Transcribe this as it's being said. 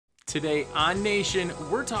Today on Nation,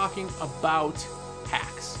 we're talking about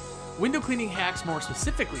hacks. Window cleaning hacks more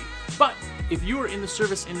specifically. But if you are in the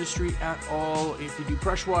service industry at all, if you do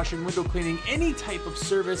pressure washing, window cleaning, any type of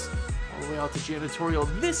service, all the way out to janitorial,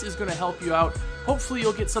 this is going to help you out. Hopefully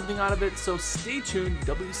you'll get something out of it, so stay tuned,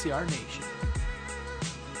 WCR Nation.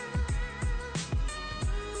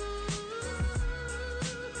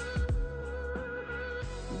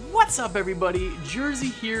 What's up, everybody? Jersey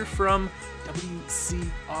here from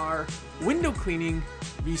WCR Window Cleaning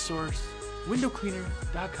Resource,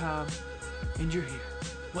 windowcleaner.com, and you're here.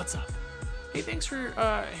 What's up? Hey, thanks for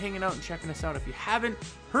hanging out and checking us out. If you haven't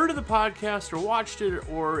heard of the podcast or watched it,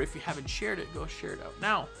 or if you haven't shared it, go share it out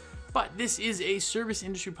now. But this is a service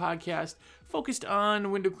industry podcast focused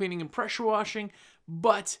on window cleaning and pressure washing,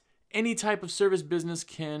 but any type of service business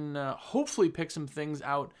can hopefully pick some things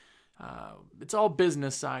out. It's all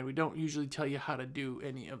business side. We don't usually tell you how to do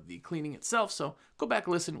any of the cleaning itself, so go back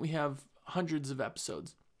and listen. We have hundreds of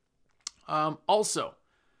episodes. Also,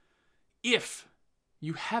 if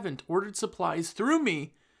you haven't ordered supplies through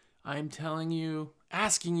me, I'm telling you,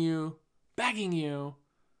 asking you, begging you,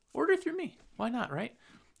 order through me. Why not, right?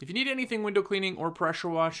 If you need anything window cleaning or pressure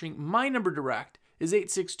washing, my number direct is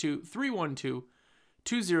 862-312-2026.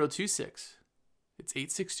 It's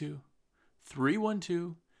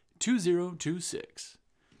 862-312-2026.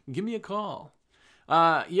 Give me a call.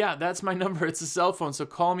 Yeah, that's my number. It's a cell phone, so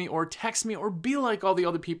call me or text me, or be like all the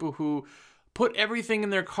other people who put everything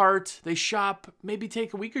in their cart. They shop, maybe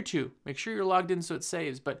take a week or two. Make sure you're logged in so it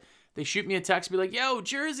saves. But they shoot me a text, be like, yo,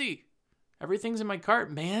 Jersey, everything's in my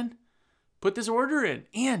cart, man. Put this order in.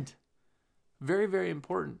 And very, very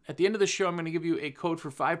important, at the end of the show, I'm going to give you a code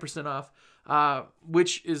for 5% off,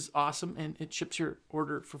 which is awesome, and it ships your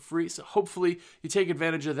order for free. So hopefully you take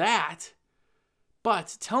advantage of that.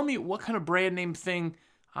 But tell me what kind of brand name thing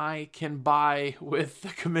I can buy with the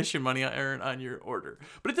commission money I earn on your order.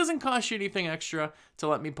 But it doesn't cost you anything extra to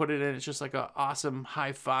let me put it in. It's just like an awesome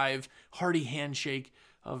high five, hearty handshake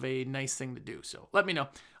of a nice thing to do. So let me know.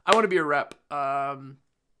 I want to be a rep.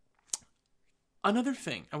 Another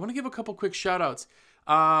thing, I want to give a couple quick shout outs.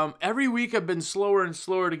 Every week I've been slower and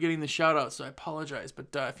slower to getting the shout outs, so I apologize.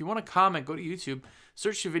 But if you want to comment, go to YouTube,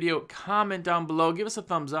 search the video, comment down below, give us a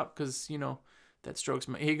thumbs up, because, you know, that strokes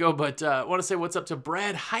my ego. But I want to say what's up to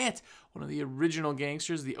Brad Hyatt, one of the original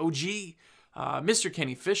gangsters, the OG, Mr.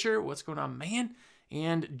 Kenny Fisher, what's going on, man?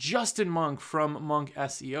 And Justin Monk from Monk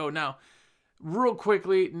SEO. Now, real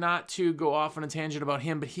quickly, not to go off on a tangent about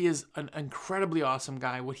him, but he is an incredibly awesome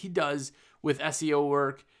guy. What he does with SEO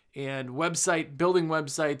work and building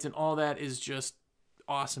websites and all that is just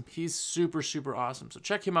awesome. He's super, super awesome. So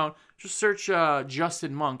check him out. Just search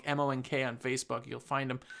Justin Monk, M-O-N-K on Facebook. You'll find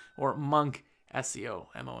him, or Monk SEO,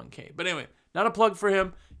 M-O-N-K. But anyway, not a plug for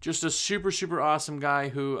him, just a super, super awesome guy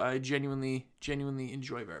who I genuinely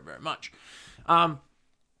enjoy very, very much.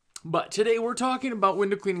 But today we're talking about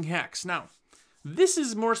window cleaning hacks. Now, this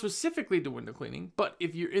is more specifically to window cleaning, but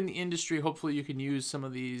if you're in the industry, hopefully you can use some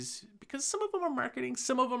of these, because some of them are marketing,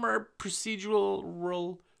 some of them are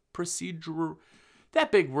procedural,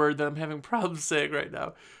 that big word that I'm having problems saying right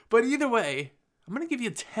now. But either way, I'm going to give you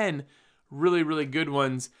 10 really, really good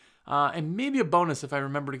ones, and maybe a bonus if I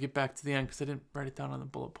remember to get back to the end, because I didn't write it down on the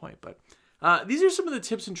bullet point. But these are some of the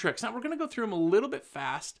tips and tricks. Now, we're going to go through them a little bit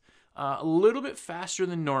fast, a little bit faster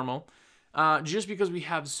than normal. Just because we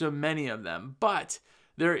have so many of them. But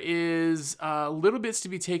there is little bits to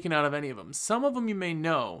be taken out of any of them. Some of them you may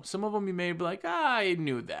know. Some of them you may be like, I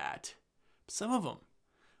knew that. Some of them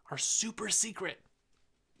are super secret.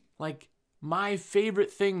 Like my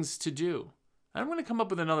favorite things to do. I'm going to come up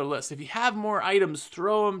with another list. If you have more items,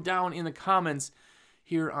 throw them down in the comments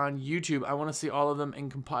here on YouTube. I want to see all of them and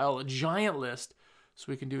compile a giant list so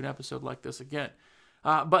we can do an episode like this again.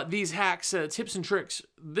 But these hacks, tips and tricks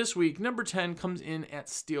this week, number 10 comes in at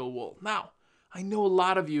steel wool. Now, I know a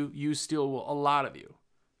lot of you use steel wool, a lot of you.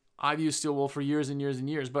 I've used steel wool for years and years and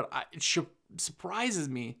years, but it surprises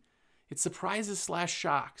me. It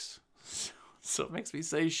surprises/shocks. So it makes me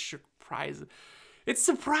say surprise. It's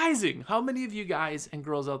surprising how many of you guys and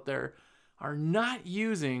girls out there are not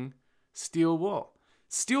using steel wool.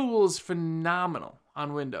 Steel wool is phenomenal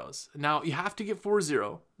on windows. Now, you have to get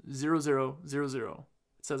 400000.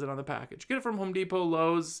 It says it on the package. Get it from Home Depot,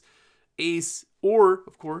 Lowe's, Ace, or,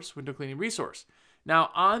 of course, Window Cleaning Resource.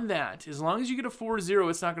 Now, on that, as long as you get a 40,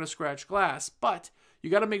 it's not going to scratch glass, but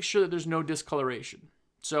you got to make sure that there's no discoloration.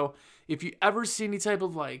 So if you ever see any type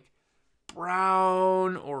of like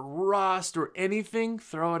brown or rust or anything,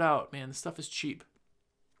 throw it out, man. The stuff is cheap.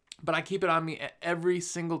 But I keep it on me every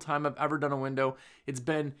single time I've ever done a window. It's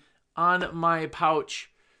been on my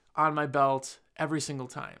pouch, on my belt, every single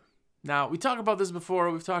time. Now, we talked about this before.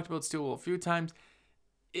 We've talked about steel wool a few times.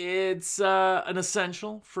 It's an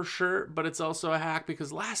essential for sure, but it's also a hack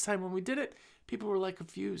because last time when we did it, people were like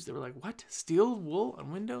confused. They were like, what? Steel wool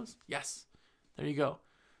on windows? Yes. There you go.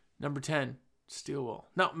 Number 10, steel wool.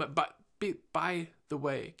 No, but by the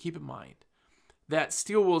way, keep in mind that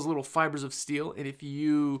steel wool is little fibers of steel, and if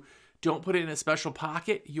you don't put it in a special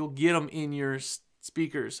pocket, you'll get them in your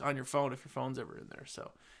speakers on your phone if your phone's ever in there.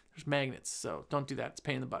 So there's magnets, so don't do that. It's a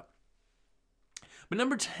pain in the butt. But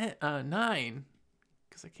number 9,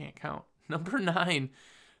 because I can't count. Number 9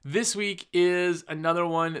 this week is another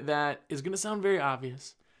one that is going to sound very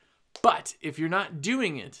obvious. But if you're not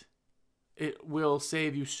doing it, it will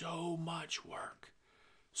save you so much work,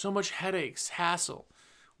 so much headaches, hassle.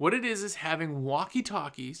 What it is having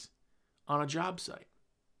walkie-talkies on a job site.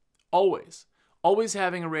 Always. Always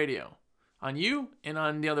having a radio on you and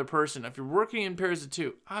on the other person. If you're working in pairs of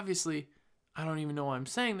 2, obviously, I don't even know why I'm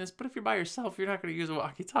saying this, but if you're by yourself, you're not going to use a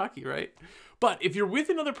walkie-talkie, right? But if you're with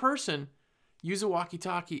another person, use a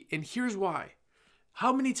walkie-talkie, and here's why.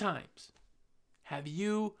 How many times have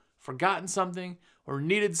you forgotten something or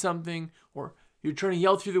needed something, or you're trying to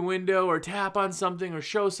yell through the window or tap on something or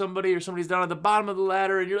show somebody, or somebody's down at the bottom of the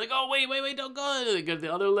ladder and you're like, oh, wait, don't go. They go to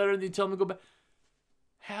the other ladder and you tell them to go back.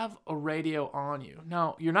 Have a radio on you.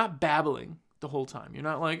 Now, you're not babbling the whole time. You're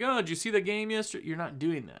not like, oh, did you see the game yesterday? You're not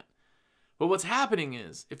doing that. But what's happening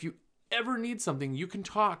is if you ever need something, you can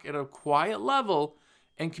talk at a quiet level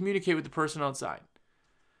and communicate with the person outside.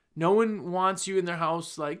 No one wants you in their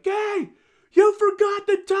house like, hey, you forgot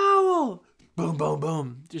the towel. Boom, boom,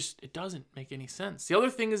 boom. Just, it doesn't make any sense. The other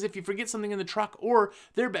thing is if you forget something in the truck, or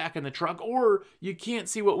they're back in the truck, or you can't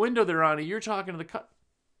see what window they're on and you're talking to the cut,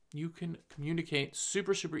 you can communicate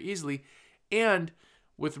super, super easily. And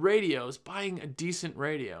with radios, buying a decent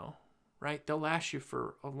radio, right, they'll last you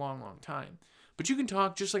for a long, long time. But you can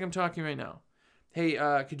talk just like I'm talking right now. Hey,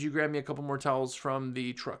 could you grab me a couple more towels from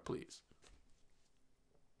the truck, please?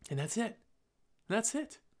 And that's it. That's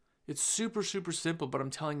it. It's super, super simple, but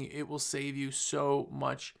I'm telling you, it will save you so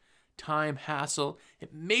much time, hassle.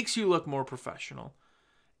 It makes you look more professional.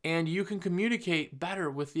 And you can communicate better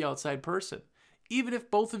with the outside person. Even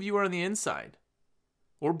if both of you are on the inside,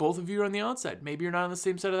 or both of you are on the outside. Maybe you're not on the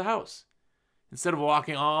same side of the house. Instead of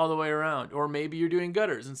walking all the way around. Or maybe you're doing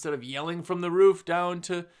gutters. Instead of yelling from the roof down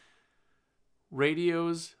to...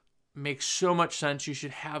 Radios make so much sense. You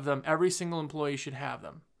should have them. Every single employee should have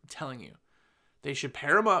them. I'm telling you. They should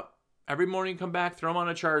pair them up. Every morning, come back, throw them on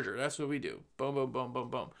a charger. That's what we do. Boom, boom, boom, boom,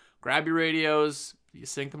 boom. Grab your radios. You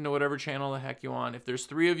sync them to whatever channel the heck you want. If there's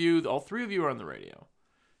 3 of you, all 3 of you are on the radio.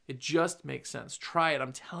 It just makes sense. Try it.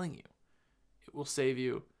 I'm telling you. It will save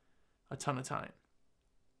you a ton of time.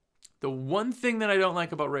 The one thing that I don't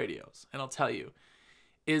like about radios, and I'll tell you,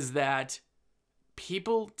 is that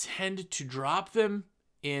people tend to drop them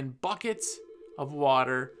in buckets of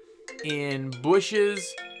water, in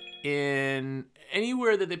bushes, in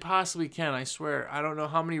anywhere that they possibly can. I swear, I don't know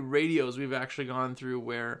how many radios we've actually gone through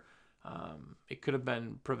where it could have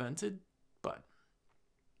been prevented, but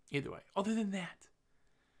either way, other than that,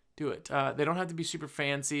 do it. They don't have to be super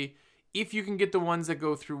fancy. If you can get the ones that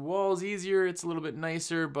go through walls easier, it's a little bit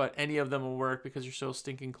nicer, but any of them will work because you're so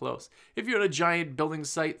stinking close. If you're at a giant building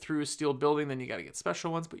site through a steel building, then you got to get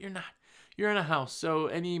special ones, but you're not. You're in a house, so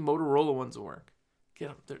any Motorola ones will work. Get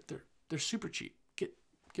them. They're super cheap.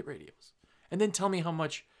 Get radios. And then tell me how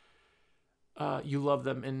much you love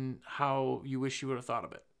them and how you wish you would have thought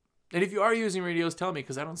of it. And if you are using radios, tell me,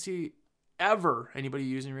 because I don't see ever anybody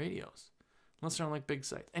using radios. Unless they're on like big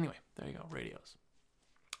sites. Anyway, there you go, radios.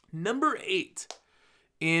 Number 8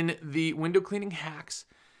 in the window cleaning hacks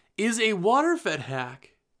is a water-fed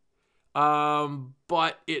hack,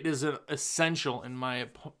 but it is an essential in my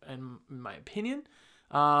opinion.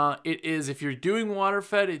 It is, if you're doing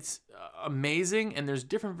water-fed, it's amazing, and there's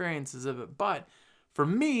different variances of it. But for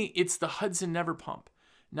me, it's the Hudson Never Pump.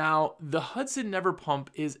 Now, the Hudson Never Pump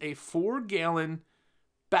is a 4-gallon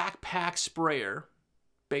backpack sprayer,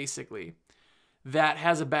 basically, that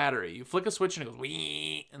has a battery. You flick a switch and it goes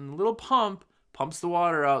wee, and the little pump pumps the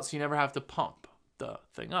water out so you never have to pump the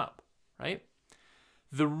thing up, right?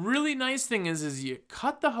 The really nice thing is you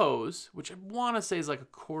cut the hose, which I want to say is like a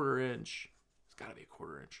 1/4 inch. It's got to be a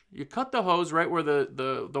 1/4 inch. You cut the hose right where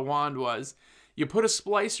the wand was. You put a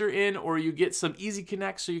splicer in, or you get some easy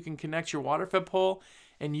connect so you can connect your water fed pole,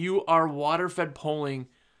 and you are water fed poling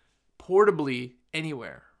portably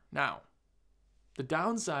anywhere. Now, the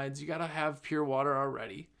downsides, you got to have pure water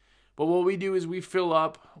already. But what we do is we fill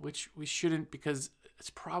up, which we shouldn't because it's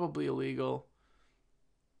probably illegal.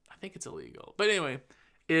 I think it's illegal. But anyway,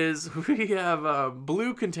 is we have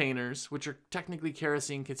blue containers, which are technically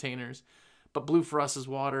kerosene containers, but blue for us is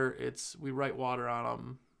water. We write water on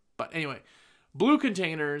them. But anyway, blue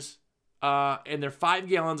containers, and they're 5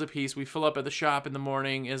 gallons a piece. We fill up at the shop in the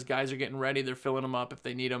morning as guys are getting ready. They're filling them up if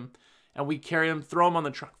they need them. And we carry them, throw them on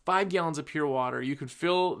the truck. 5 gallons of pure water. You can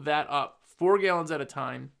fill that up 4 gallons at a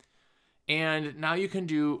time. And now you can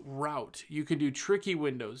do route. You can do tricky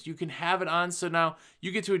windows. You can have it on. So now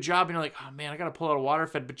you get to a job and you're like, oh man, I got to pull out a water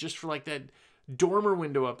fed, but just for like that dormer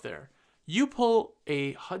window up there. You pull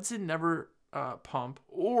a Hudson Never pump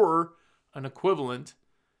or an equivalent,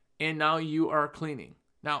 and now you are cleaning.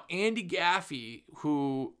 Now, Andy Gaffey,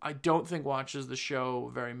 who I don't think watches the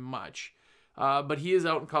show very much, but he is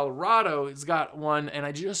out in Colorado. He's got one, and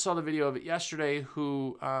I just saw the video of it yesterday,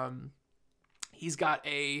 who he's got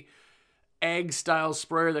a egg-style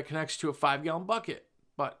sprayer that connects to a 5-gallon bucket,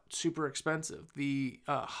 but super expensive. The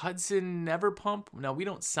Hudson Never pump, now we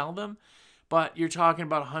don't sell them, but you're talking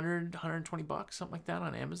about $100, $120, something like that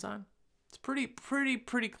on Amazon. It's pretty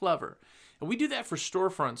clever. And we do that for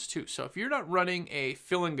storefronts too. So if you're not running a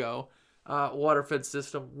fill and go water fed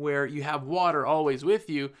system where you have water always with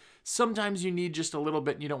you, sometimes you need just a little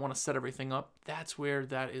bit and you don't want to set everything up. That's where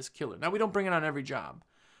that is killer. Now we don't bring it on every job,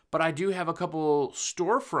 but I do have a couple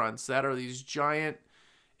storefronts that are these giant,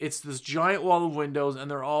 it's this giant wall of windows, and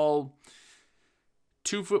they're all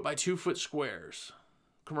 2 foot by 2 foot squares,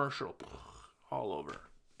 commercial, all over.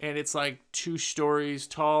 And it's like 2 stories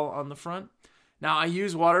tall on the front. Now, I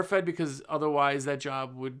use water fed because otherwise that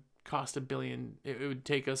job would cost $1 billion. It would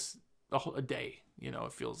take us a day,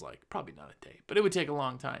 it feels like. Probably not a day, but it would take a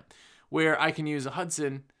long time. Where I can use a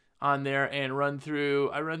Hudson on there and run through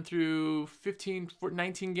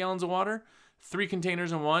 19 gallons of water, 3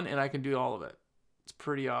 containers in one, and I can do all of it. It's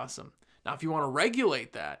pretty awesome. Now, if you want to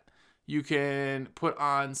regulate that, you can put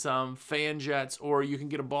on some fan jets, or you can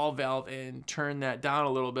get a ball valve and turn that down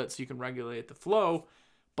a little bit so you can regulate the flow,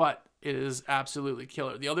 but it is absolutely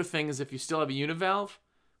killer. The other thing is if you still have a univalve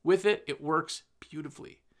with it, it works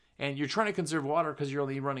beautifully. And you're trying to conserve water because you're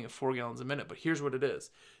only running at 4 gallons a minute, but here's what it is.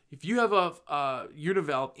 If you have a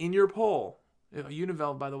univalve in your pole, a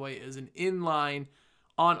univalve, by the way, is an inline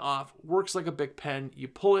on-off, works like a Bic pen. You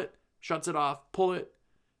pull it, shuts it off, pull it,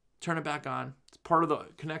 turn it back on. It's part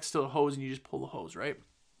of connects to the hose, and you just pull the hose, right?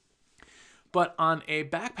 But on a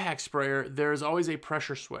backpack sprayer, there's always a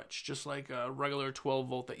pressure switch, just like a regular 12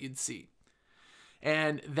 volt that you'd see.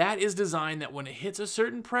 And that is designed that when it hits a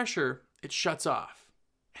certain pressure, it shuts off.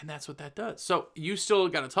 And that's what that does. So you still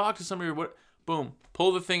got to talk to somebody, boom,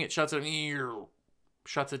 pull the thing, it shuts it,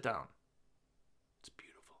 shuts it down. It's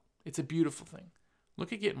beautiful. It's a beautiful thing.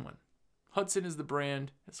 Look at getting one. Hudson is the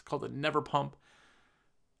brand. It's called a Never pump,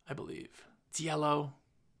 I believe. It's yellow.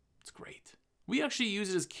 It's great. We actually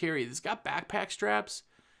use it as carry. It's got backpack straps,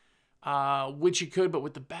 which you could, but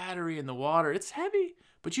with the battery and the water, it's heavy.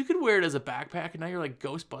 But you could wear it as a backpack, and now you're like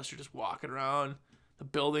Ghostbuster, just walking around the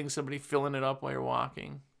building, somebody filling it up while you're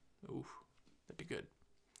walking. Ooh, that'd be good.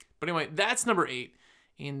 But anyway, that's number 8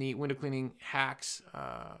 in the window cleaning hacks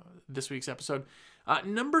this week's episode.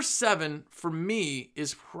 Number 7 for me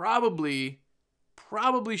is probably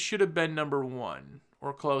should have been number 1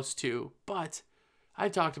 or close to, but I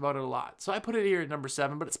talked about it a lot. So I put it here at number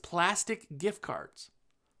 7, but it's plastic gift cards.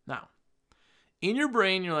 Now, in your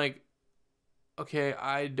brain, you're like, okay,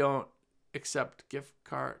 I don't accept gift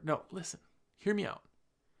card. No, listen, hear me out.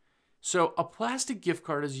 So a plastic gift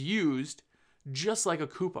card is used just like a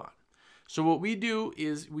coupon. So what we do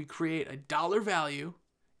is we create a dollar value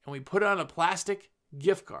and we put it on a plastic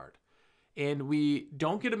gift card. And we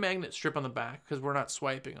don't get a magnet strip on the back because we're not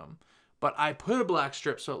swiping them. But I put a black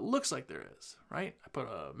strip so it looks like there is, right? I put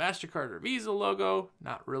a MasterCard or Visa logo.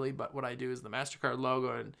 Not really, but what I do is the MasterCard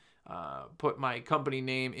logo and put my company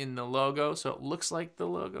name in the logo so it looks like the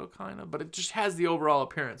logo kind of, but it just has the overall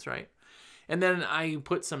appearance, right? And then I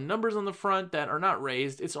put some numbers on the front that are not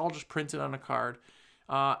raised. It's all just printed on a card.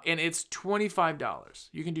 And it's $25.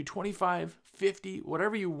 You can do $25, $50,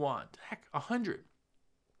 whatever you want. Heck, $100.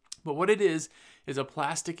 But what it is a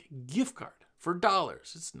plastic gift card for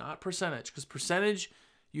dollars. It's not percentage, because percentage,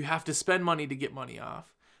 you have to spend money to get money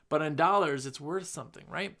off. But in dollars, it's worth something,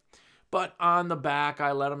 right? But on the back,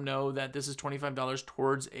 I let them know that this is $25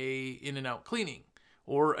 towards a in-and-out cleaning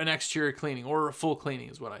or an exterior cleaning or a full cleaning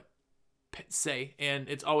is what I say. And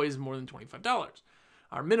it's always more than $25.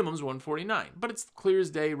 Our minimum is $149, but it's clear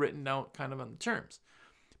as day written out kind of on the terms.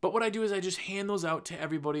 But what I do is I just hand those out to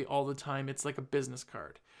everybody all the time. It's like a business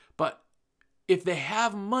card. But if they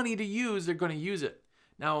have money to use, they're going to use it.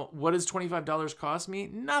 Now, what does $25 cost me?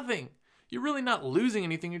 Nothing. you're really not losing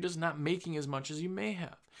anything. You're just not making as much as you may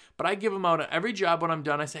have. But I give them out at every job when I'm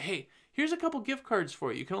done. I say, hey, here's a couple gift cards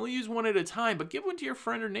for you. You can only use one at a time, but give one to your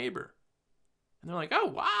friend or neighbor. And they're like, oh,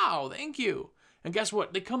 wow, thank you. And guess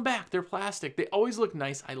what? They come back. They're plastic. They always look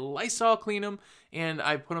nice. I Lysol clean them, and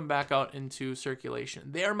I put them back out into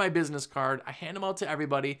circulation. They're my business card. I hand them out to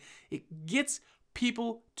everybody. It gets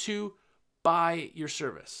people to buy your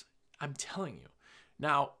service. I'm telling you.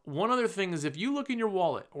 Now, one other thing is if you look in your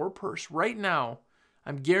wallet or purse right now,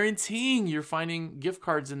 I'm guaranteeing you're finding gift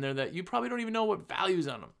cards in there that you probably don't even know what value's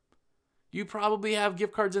on them. You probably have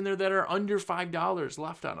gift cards in there that are under $5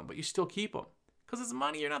 left on them, but you still keep them. Because it's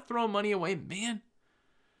money. You're not throwing money away, man.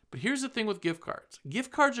 But here's the thing with gift cards.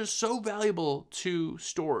 Gift cards are so valuable to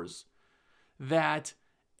stores that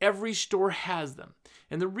every store has them.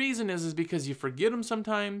 And the reason is because you forget them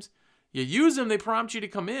sometimes. You use them, they prompt you to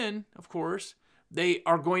come in, of course. They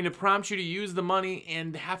are going to prompt you to use the money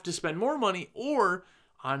and have to spend more money. Or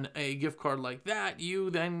on a gift card like that,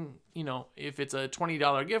 you then, if it's a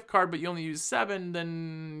 $20 gift card, but you only use 7,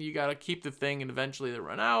 then you got to keep the thing and eventually they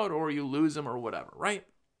run out or you lose them or whatever, right?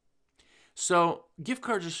 So gift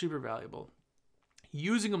cards are super valuable.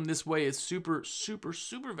 Using them this way is super, super,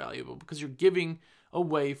 super valuable because you're giving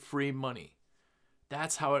away free money.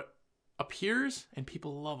 That's how it appears and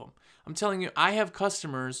people love them. I'm telling you, I have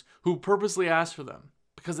customers who purposely ask for them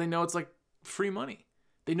because they know it's like free money.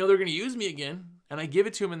 They know they're going to use me again, and I give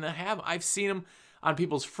it to them, and they have. I've seen them on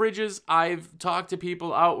people's fridges. I've talked to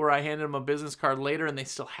people out where I handed them a business card later, and they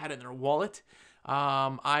still had it in their wallet.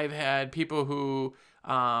 I've had people who,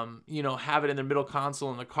 have it in their middle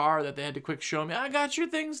console in the car that they had to quick show me. I got your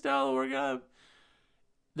thing, Stella.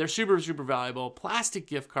 They're super, super valuable. Plastic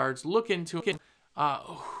gift cards. Look into it.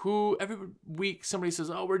 Every week somebody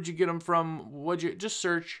says, oh, where'd you get them from? Just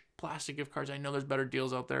search plastic gift cards. I know there's better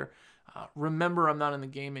deals out there. Remember, I'm not in the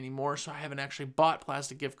game anymore, so I haven't actually bought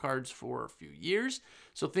plastic gift cards for a few years.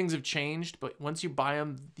 So things have changed, but once you buy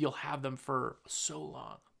them, you'll have them for so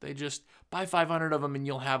long. They just buy 500 of them and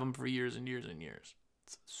you'll have them for years and years and years.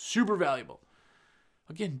 It's super valuable.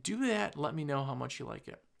 Again, do that. Let me know how much you like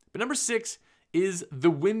it. But number 6 is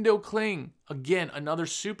the window cling. Again, another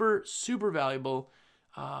super, super valuable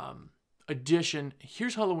addition.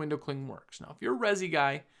 Here's how the window cling works. Now, if you're a resi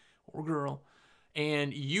guy or girl,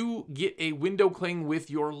 and you get a window cling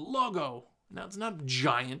with your logo. Now, it's not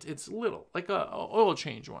giant. It's little, like a oil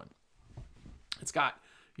change one. It's got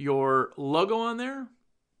your logo on there,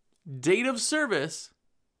 date of service,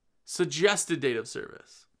 suggested date of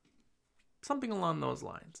service, something along those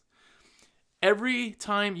lines. Every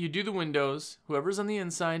time you do the windows, whoever's on the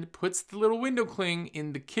inside puts the little window cling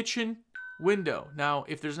in the kitchen window. Now,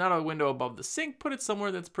 if there's not a window above the sink, put it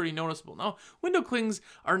somewhere that's pretty noticeable. Now, window clings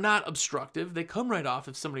are not obstructive. They come right off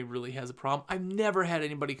if somebody really has a problem. I've never had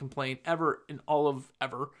anybody complain ever in all of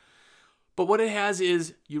ever. But what it has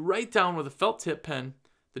is you write down with a felt tip pen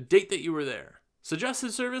the date that you were there.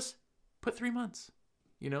 Suggested service, put 3 months.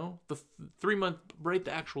 The 3 month, write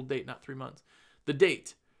the actual date, not 3 months. The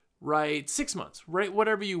date, write 6 months. Write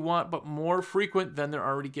whatever you want, but more frequent than they're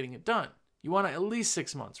already getting it done. You want it at least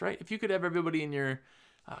 6 months, right? If you could have everybody in your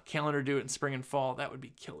calendar do it in spring and fall, that would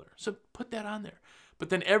be killer. So put that on there. But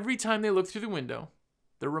then every time they look through the window,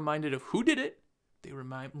 they're reminded of who did it. They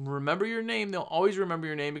remember your name. They'll always remember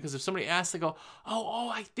your name because if somebody asks, they go, oh,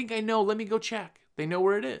 I think I know. Let me go check. They know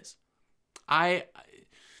where it is. I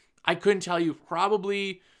couldn't tell you.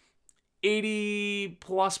 Probably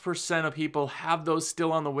 80+% of people have those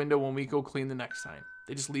still on the window when we go clean the next time.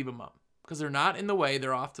 They just leave them up. Because they're not in the way.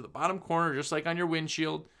 They're off to the bottom corner, just like on your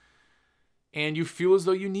windshield. And you feel as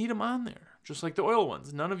though you need them on there, just like the oil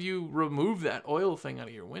ones. None of you remove that oil thing out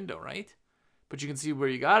of your window, right? But you can see where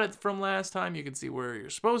you got it from last time. You can see where you're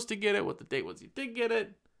supposed to get it, what the date was you did get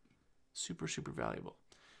it. Super, super valuable.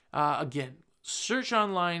 Again, search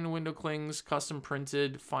online window clings, custom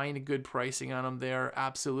printed. Find good pricing on them. They are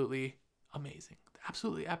absolutely amazing.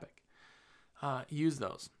 Absolutely epic. Use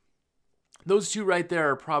those. Those two right there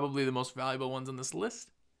are probably the most valuable ones on this list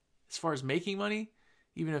as far as making money,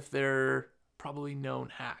 even if they're probably known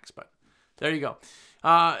hacks. But there you go.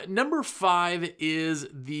 Number 5 is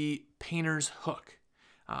the painter's hook.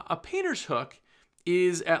 A painter's hook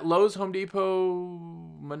is at Lowe's, Home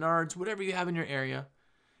Depot, Menards, whatever you have in your area.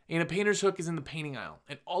 And a painter's hook is in the painting aisle.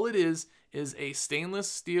 And all it is a stainless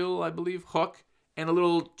steel, I believe, hook and a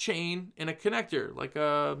little chain and a connector, like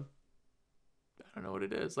I don't know what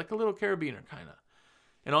it is, like a little carabiner kind of.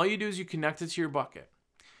 And all you do is you connect it to your bucket.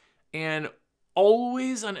 And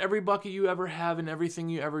always on every bucket you ever have and everything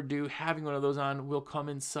you ever do, having one of those on will come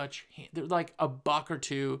in they're like $1 or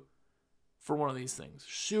 $2 for one of these things.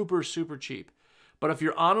 Super, super cheap. But if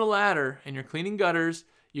you're on a ladder and you're cleaning gutters,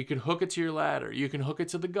 you can hook it to your ladder. You can hook it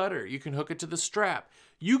to the gutter. You can hook it to the strap.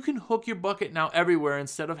 You can hook your bucket now everywhere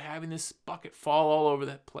instead of having this bucket fall all over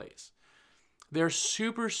that place. They're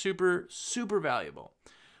super, super, super valuable.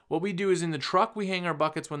 What we do is in the truck, we hang our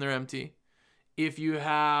buckets when they're empty. If you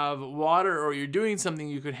have water or you're doing something,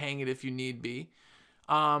 you could hang it if you need be.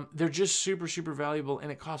 They're just super, super valuable,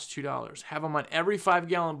 and it costs $2. Have them on every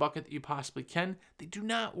 5-gallon bucket that you possibly can. They do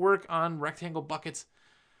not work on rectangle buckets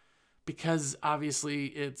because obviously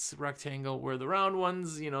it's rectangle where the round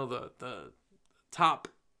ones, you know, the top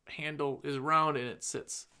handle is round and it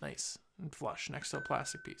sits nice and flush next to a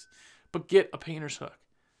plastic piece. But get a painter's hook.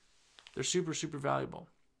 They're super, super valuable.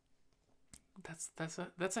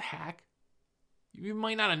 That's a hack. You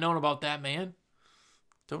might not have known about that, man.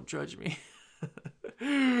 Don't judge me.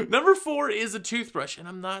 Number 4 is a toothbrush. And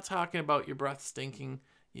I'm not talking about your breath stinking.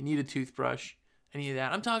 You need a toothbrush. Any of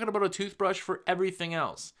that. I'm talking about a toothbrush for everything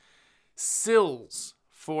else. Sills,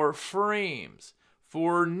 for frames,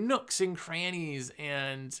 for nooks and crannies,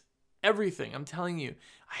 and everything. I'm telling you.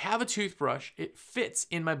 I have a toothbrush. It fits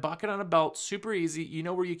in my bucket on a belt. Super easy. You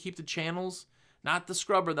know where you keep the channels? Not the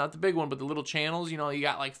scrubber, not the big one, but the little channels. You know, you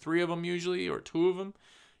got like 3 of them usually, or 2 of them.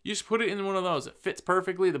 You just put it in one of those. It fits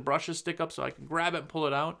perfectly. The brushes stick up so I can grab it and pull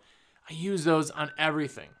it out. I use those on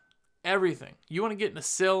everything. Everything. You want to get in a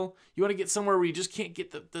sill. You want to get somewhere where you just can't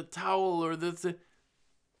get the towel or the...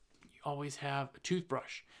 You always have a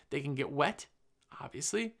toothbrush. They can get wet,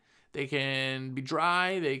 obviously. They can be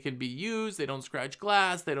dry. They can be used. They don't scratch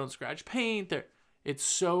glass. They don't scratch paint. It's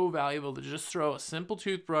so valuable to just throw a simple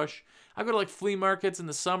toothbrush. I go to like flea markets in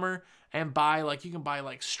the summer and buy like, you can buy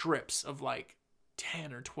like strips of like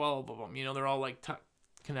 10 or 12 of them. You know, they're all like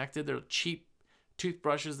connected. They're cheap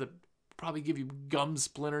toothbrushes that probably give you gum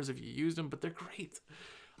splinters if you use them, but they're great.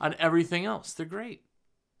 On everything else, they're great.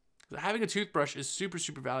 Having a toothbrush is super,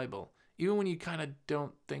 super valuable, even when you kind of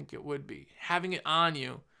don't think it would be. Having it on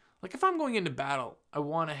you, like if I'm going into battle, I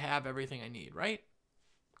want to have everything I need, right?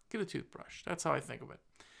 Get a toothbrush. That's how I think of it.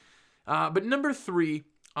 But number 3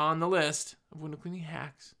 on the list of window cleaning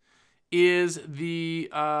hacks is the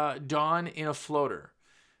Dawn in a floater.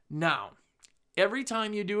 Now, every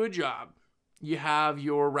time you do a job, you have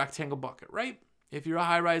your rectangle bucket, right? If you're a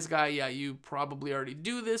high-rise guy, yeah, you probably already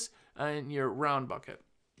do this in your round bucket.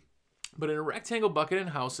 But in a rectangle bucket in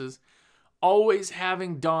houses, always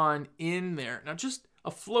having Dawn in there. Now, just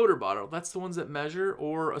a floater bottle, that's the ones that measure,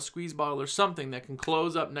 or a squeeze bottle or something that can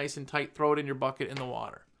close up nice and tight, throw it in your bucket in the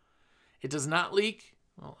water. It does not leak.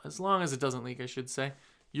 Well, as long as it doesn't leak, I should say,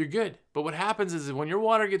 you're good. But what happens is when your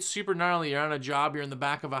water gets super gnarly, you're on a job, you're in the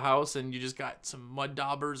back of a house, and you just got some mud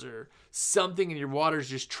daubers or something, and your water's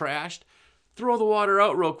just trashed, throw the water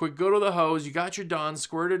out real quick, go to the hose, you got your Dawn,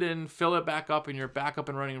 squirt it in, fill it back up, and you're back up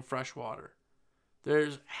and running in fresh water.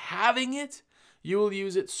 There's having it. You will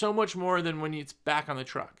use it so much more than when it's back on the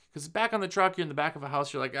truck. Because back on the truck, you're in the back of a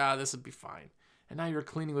house, you're like, this would be fine. And now you're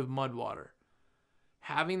cleaning with mud water.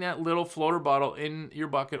 Having that little floater bottle in your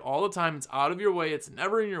bucket all the time, it's out of your way, it's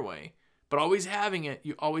never in your way. But always having it,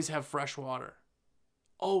 you always have fresh water.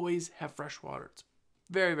 Always have fresh water. It's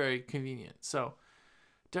very, very convenient. So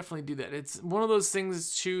definitely do that. It's one of those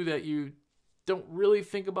things, too, that you don't really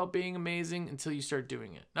think about being amazing until you start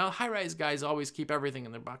doing it. Now, high-rise guys always keep everything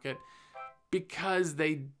in their bucket, because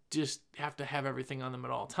they just have to have everything on them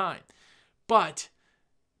at all time. But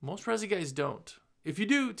most resi guys don't. If you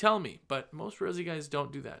do, tell me. But most resi guys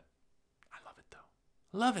don't do that. I love it,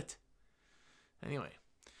 though. Love it. Anyway.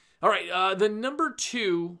 All right. The number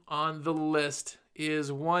 2 on the list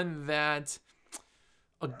is one that,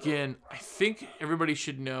 again, I think everybody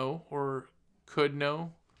should know or could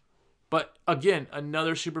know. But, again,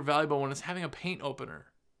 another super valuable one is having a paint opener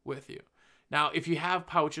with you. Now, if you have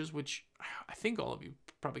pouches, which I think all of you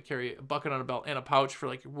probably carry a bucket on a belt and a pouch for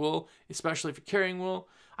like your wool, especially if you're carrying wool,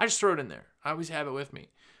 I just throw it in there. I always have it with me.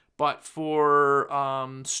 But for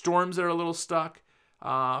storms that are a little stuck,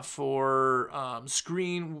 for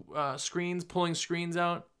screens, pulling screens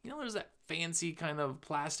out, you know, there's that fancy kind of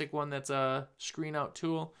plastic one that's a screen out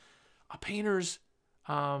tool. A painter's,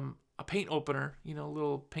 a paint opener, you know, a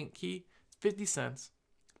little paint key, 50 cents,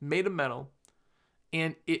 made of metal,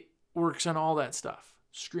 and it works on all that stuff.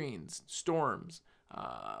 Screens, storms,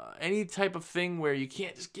 any type of thing where you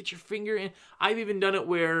can't just get your finger in. I've even done it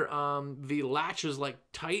where the latch is like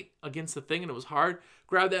tight against the thing and it was hard.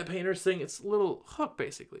 Grab that painter's thing. It's a little hook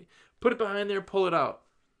basically. Put it behind there, pull it out.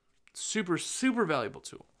 Super, super valuable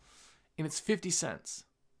tool. And it's 50 cents.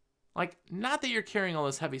 Like, not that you're carrying all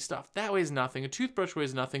this heavy stuff. That weighs nothing. A toothbrush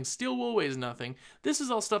weighs nothing. Steel wool weighs nothing. This is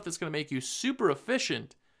all stuff that's going to make you super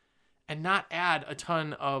efficient and not add a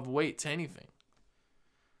ton of weight to anything.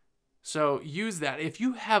 So use that. If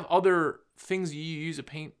you have other things you use a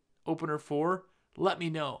paint opener for, let me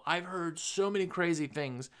know. I've heard so many crazy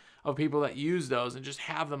things of people that use those and just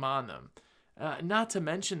have them on them. Not to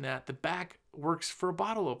mention that the back works for a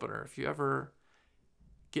bottle opener. If you ever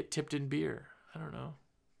get tipped in beer, I don't know,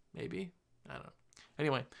 maybe, I don't know.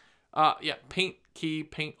 Anyway, yeah, paint key,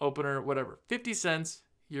 paint opener, whatever. 50 cents,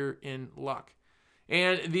 you're in luck.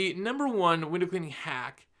 And the number one window cleaning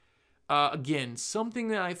hack, again, something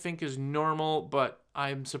that I think is normal, but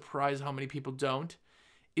I'm surprised how many people don't,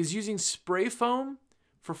 is using spray foam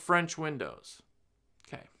for French windows.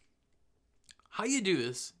 Okay. How you do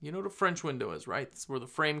this, you know what a French window is, right? It's where the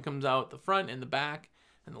frame comes out the front and the back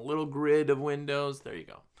and the little grid of windows. There you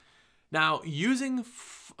go. Now, using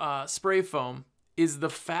spray foam is the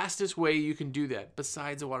fastest way you can do that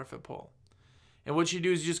besides a water-fed pole. And what you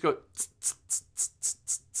do is you just go,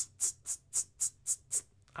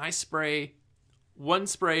 I spray one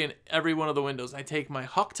spray in every one of the windows. I take my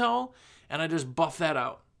Huck towel and I just buff that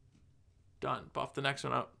out. Done. Buff the next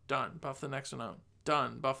one out. Done. Buff the next one out.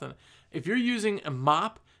 Done. Buff the. If you're using a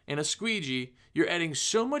mop and a squeegee, you're adding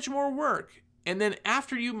so much more work. And then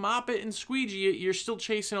after you mop it and squeegee it, you're still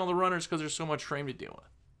chasing all the runners because there's so much frame to deal with,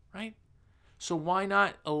 right? So why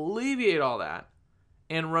not alleviate all that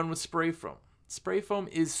and run with spray foam? Spray foam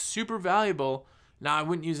is super valuable. Now, I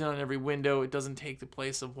wouldn't use it on every window. It doesn't take the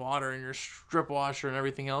place of water in your strip washer and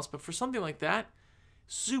everything else. But for something like that,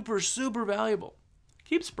 super, super valuable.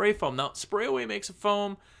 Keep spray foam. Now, Spray Away makes a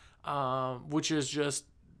foam, which is just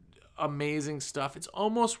amazing stuff. It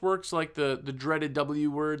almost works like the dreaded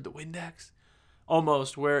W word, the Windex,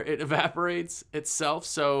 almost, where it evaporates itself.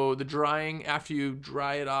 So the drying, after you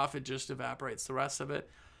dry it off, it just evaporates the rest of it.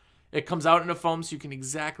 It comes out in a foam so you can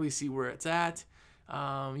exactly see where it's at.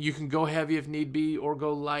 You can go heavy if need be or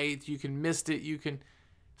go light. You can mist it. You can.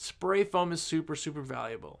 Spray foam is super, super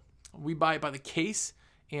valuable. We buy it by the case,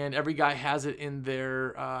 and every guy has it in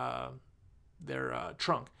their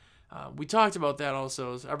trunk. We talked about that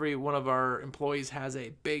also. Every one of our employees has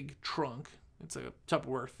a big trunk. It's a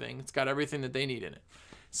Tupperware thing. It's got everything that they need in it.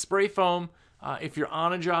 Spray foam, if you're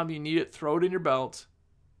on a job, you need it, throw it in your belt,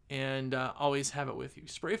 and always have it with you.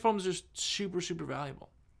 Spray foam is just super, super valuable.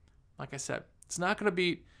 Like I said, it's not going to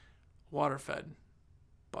beat water-fed,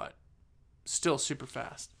 but still super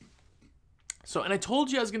fast. So, and I told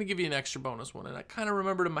you I was going to give you an extra bonus one, and I kind of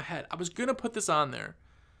remembered in my head. I was going to put this on there.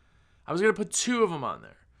 I was going to put two of them on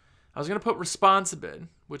there. I was going to put Responsibid,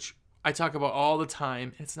 which I talk about all the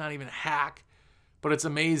time. It's not even a hack, but it's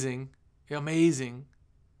amazing. Amazing.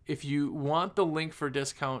 If you want the link for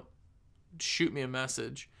discount, shoot me a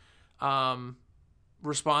message.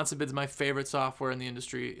 Responsibid is my favorite software in the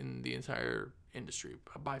industry, in the entire industry,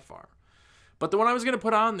 by far. But the one I was going to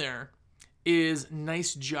put on there is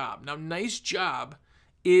Nice Job. Now, Nice Job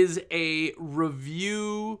is a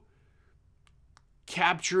review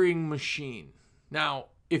capturing machine. Now,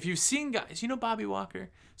 if you've seen guys, you know Bobby Walker?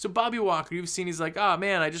 So Bobby Walker, you've seen, he's like, oh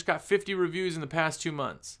man, I just got 50 reviews in the past 2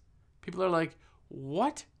 months. People are like,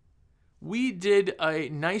 what? We did a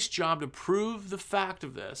nice job to prove the fact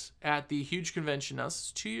of this at the huge convention. Now, this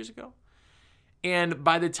is 2 years ago. And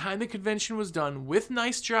by the time the convention was done with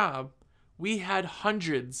Nice Job, we had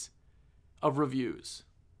hundreds of reviews.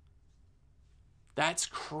 That's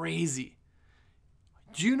crazy.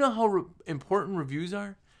 Do you know how important reviews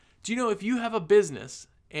are? Do you know if you have a business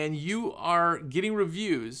and you are getting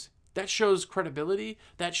reviews, that shows credibility,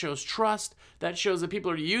 that shows trust, that shows that people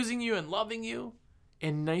are using you and loving you,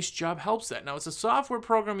 and Nice Job helps that. Now, it's a software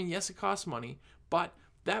program, and yes, it costs money, but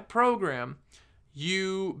that program,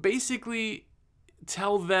 you basically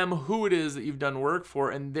tell them who it is that you've done work for,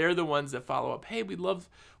 and they're the ones that follow up. Hey, we'd love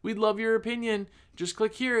your opinion. Just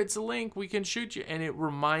click here. It's a link. We can shoot you. And it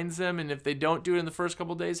reminds them, and if they don't do it in the first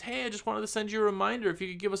couple of days, hey, I just wanted to send you a reminder. If you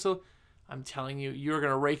could give us a... I'm telling you, you're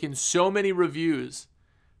going to rake in so many reviews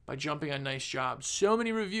by jumping on Nice Job. So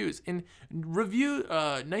many reviews. And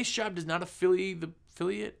Nice Job does not affiliate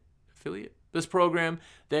this program.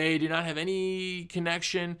 They do not have any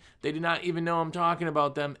connection. They do not even know I'm talking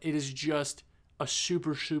about them. It is just a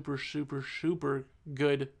super, super, super, super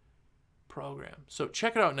good program. So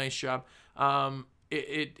check it out, Nice Job.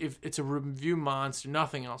 It's a review monster,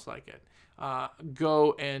 nothing else like it.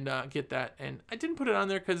 Go and get that. And I didn't put it on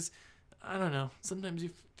there because, I don't know, sometimes you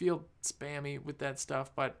feel spammy with that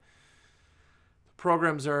stuff, but the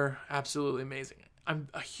programs are absolutely amazing. I'm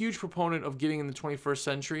a huge proponent of getting in the 21st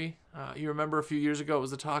century. You remember a few years ago, it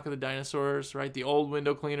was the talk of the dinosaurs, right? The old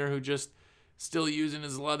window cleaner who just still using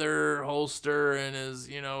his leather holster and his,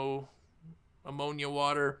 ammonia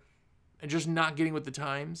water and just not getting with the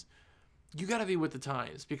times. You got to be with the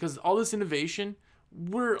times because all this innovation,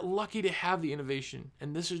 we're lucky to have the innovation,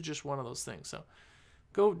 and this is just one of those things. So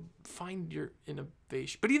go find your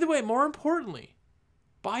innovation. But either way, more importantly,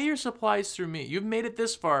 buy your supplies through me. You've made it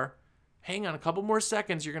this far. Hang on a couple more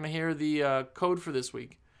seconds. You're going to hear the code for this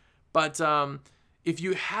week. But if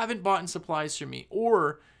you haven't bought supplies through me,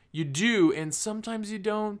 or you do and sometimes you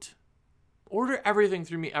don't, order everything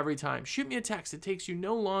through me every time. Shoot me a text. It takes you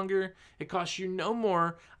no longer. It costs you no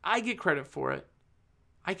more. I get credit for it.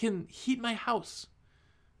 I can heat my house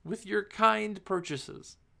with your kind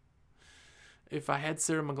purchases. If I had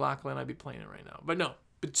Sarah McLachlan, I'd be playing it right now. But no,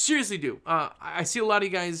 but seriously do. I see a lot of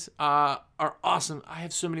you guys are awesome. I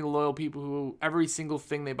have so many loyal people who every single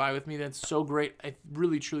thing they buy with me, that's so great. I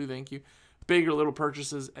really, truly thank you. Big or little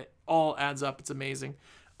purchases, it all adds up. It's amazing.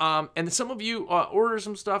 And some of you order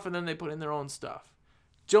some stuff and then they put in their own stuff.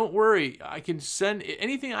 Don't worry. I can send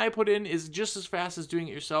anything I put in is just as fast as doing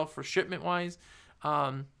it yourself for shipment wise.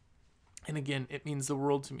 And again, it means the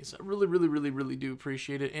world to me. So I really, really, really, really do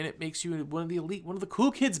appreciate it. And it makes you one of the elite, one of the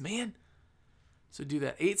cool kids, man. So do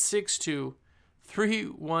that.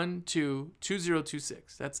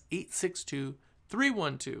 862-312-2026. That's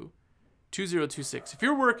 862-312-2026. If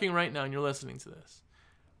you're working right now and you're listening to this,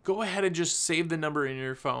 go ahead and just save the number in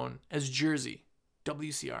your phone as Jersey,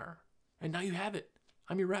 WCR. And now you have it.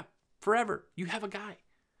 I'm your rep. Forever. You have a guy.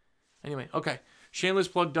 Anyway, okay. Shameless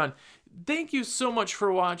plug done. Thank you so much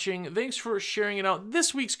for watching. Thanks for sharing it out.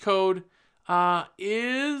 This week's code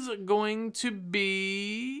is going to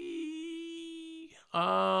be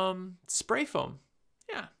spray foam.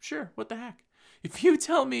 Yeah, sure. What the heck? If you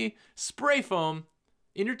tell me spray foam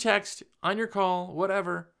in your text, on your call,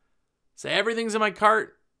 whatever, say everything's in my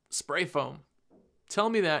cart, spray foam. Tell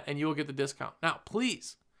me that and you will get the discount. Now,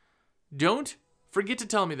 please, don't forget to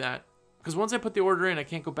tell me that, because once I put the order in, I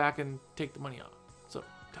can't go back and take the money out. So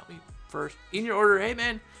tell me first in your order, hey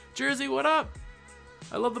man, Jersey, what up?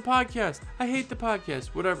 I love the podcast. I hate the podcast,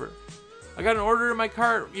 whatever. I got an order in my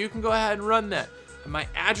cart. You can go ahead and run that. And my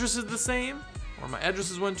address is the same, or my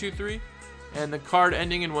address is 123, and the card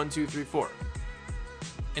ending in 1234.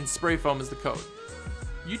 And spray foam is the code.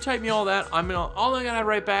 You type me all that. All I gotta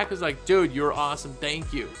write back is like, dude, you're awesome.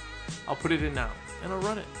 Thank you. I'll put it in now, and I'll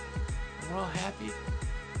run it. And we're all happy.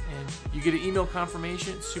 And you get an email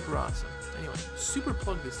confirmation. It's super awesome. Anyway, super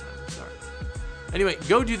plug this time. I'm sorry. Anyway,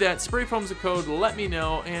 go do that. Spray foam's the code. Let me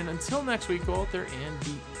know. And until next week, go out there and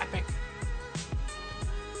be epic.